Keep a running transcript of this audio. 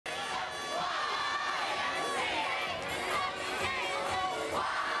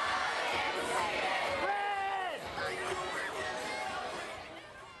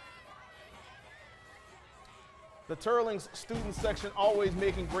Turling's student section always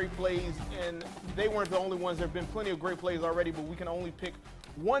making great plays, and they weren't the only ones. There have been plenty of great plays already, but we can only pick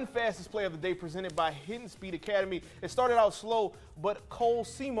one fastest play of the day presented by Hidden Speed Academy. It started out slow, but Cole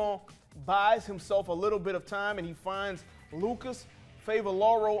Simon buys himself a little bit of time, and he finds Lucas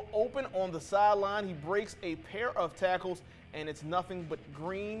Favaloro open on the sideline. He breaks a pair of tackles, and it's nothing but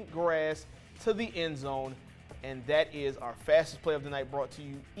green grass to the end zone. And that is our fastest play of the night, brought to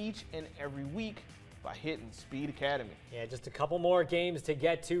you each and every week by Hidden Speed Academy. Yeah, just a couple more games to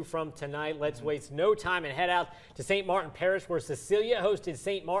get to from tonight. Let's waste no time and head out to St. Martin Parish, where Cecilia hosted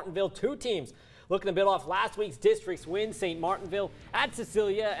St. Martinville. Two teams looking to build off last week's district's win. St. Martinville at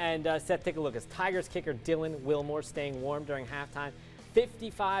Cecilia, and Seth, take a look as Tigers kicker Dylan Wilmore staying warm during halftime.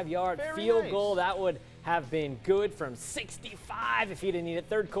 55-yard field goal. That would have been good from 65 if he didn't need it.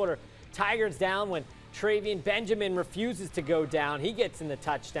 Third quarter, Tigers down when Travian Benjamin refuses to go down. He gets in the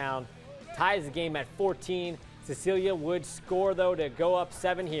touchdown, ties the game at 14. Cecilia would score, though, to go up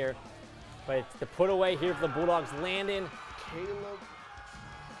 7 here. But it's the put away here for the Bulldogs. Landon.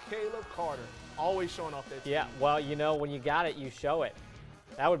 Caleb Carter, always showing off that team. Yeah, well, you know, when you got it, you show it.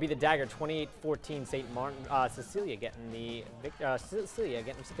 That would be the dagger. 28-14 St. Martin. Cecilia getting the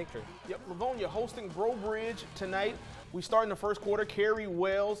victory. Yep, Livonia hosting Breaux Bridge tonight. We start in the first quarter. Kerry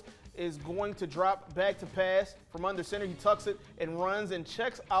Wells is going to drop back to pass from under center. He tucks it and runs and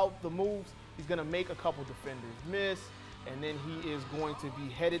checks out the moves. He's going to make a couple defenders miss, and then he is going to be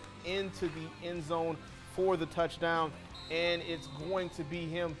headed into the end zone for the touchdown, and it's going to be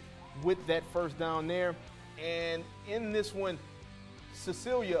him with that first down there. And in this one,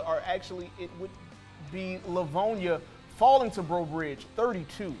 Cecilia, or actually it would be Livonia, falling to Breaux Bridge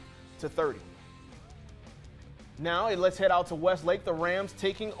 32-30. Now let's head out to Westlake. The Rams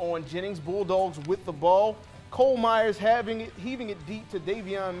taking on Jennings Bulldogs with the ball. Cole Myers heaving it deep to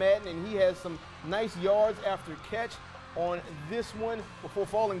Davion Madden, and he has some nice yards after catch on this one before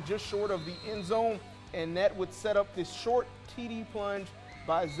falling just short of the end zone, and that would set up this short TD plunge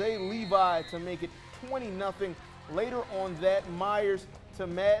by Zay Levi to make it 20-0. Later on that, Myers to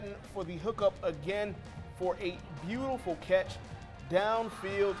Madden for the hookup again for a beautiful catch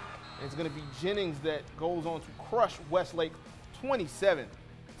downfield. And it's going to be Jennings that goes on to crush Westlake 27-0.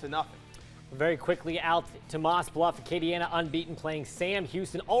 Very quickly out to Moss Bluff. Acadiana unbeaten, playing Sam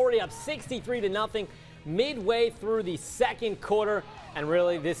Houston, already up 63-0 midway through the second quarter. And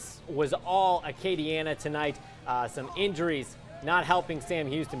really, this was all Acadiana tonight. Some injuries not helping Sam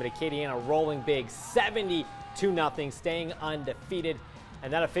Houston, but Acadiana rolling big, 70-0, staying undefeated.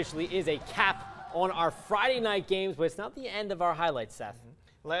 And that officially is a cap on our Friday night games, but it's not the end of our highlights, Seth.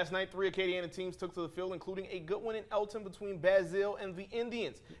 Last night, 3 Acadiana teams took to the field, including a good one in Elton between Basile and the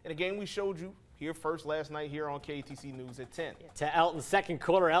Indians, in a game we showed you here first last night here on KATC News at 10. To Elton, second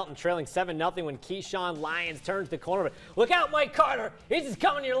quarter, Elton trailing 7-0 when Keyshawn Lyons turns the corner. But look out, Mike Carter. He's just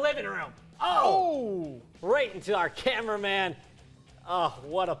coming to your living room. Oh! Right into our cameraman. Oh,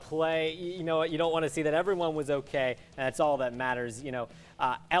 what a play. You know what? You don't want to see that. Everyone was okay, and that's all that matters. You know,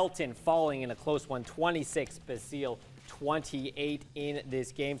 Elton falling in a close one, 26, Basile 28 in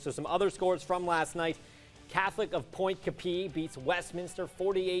this game. So some other scores from last night. Catholic of Point Capee beats Westminster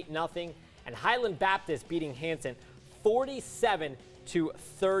 48-0, and Highland Baptist beating Hanson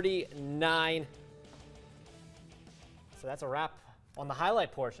 47-39. So that's a wrap on the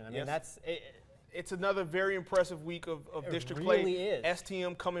highlight portion. I mean, that's it. It's another very impressive week of district play. It really is.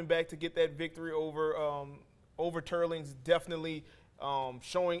 STM coming back to get that victory over Turling's, definitely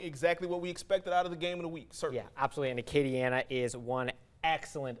showing exactly what we expected out of the game of the week, certainly. Yeah, absolutely. And Acadiana is one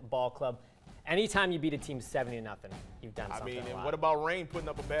excellent ball club. Anytime you beat a team 70-0, you've done something. I mean, and what about Rain putting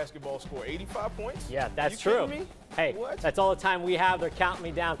up a basketball score? 85 points? Yeah, that's true. Me? Hey, what? That's all the time we have. They're counting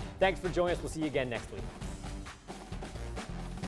me down. Thanks for joining us. We'll see you again next week.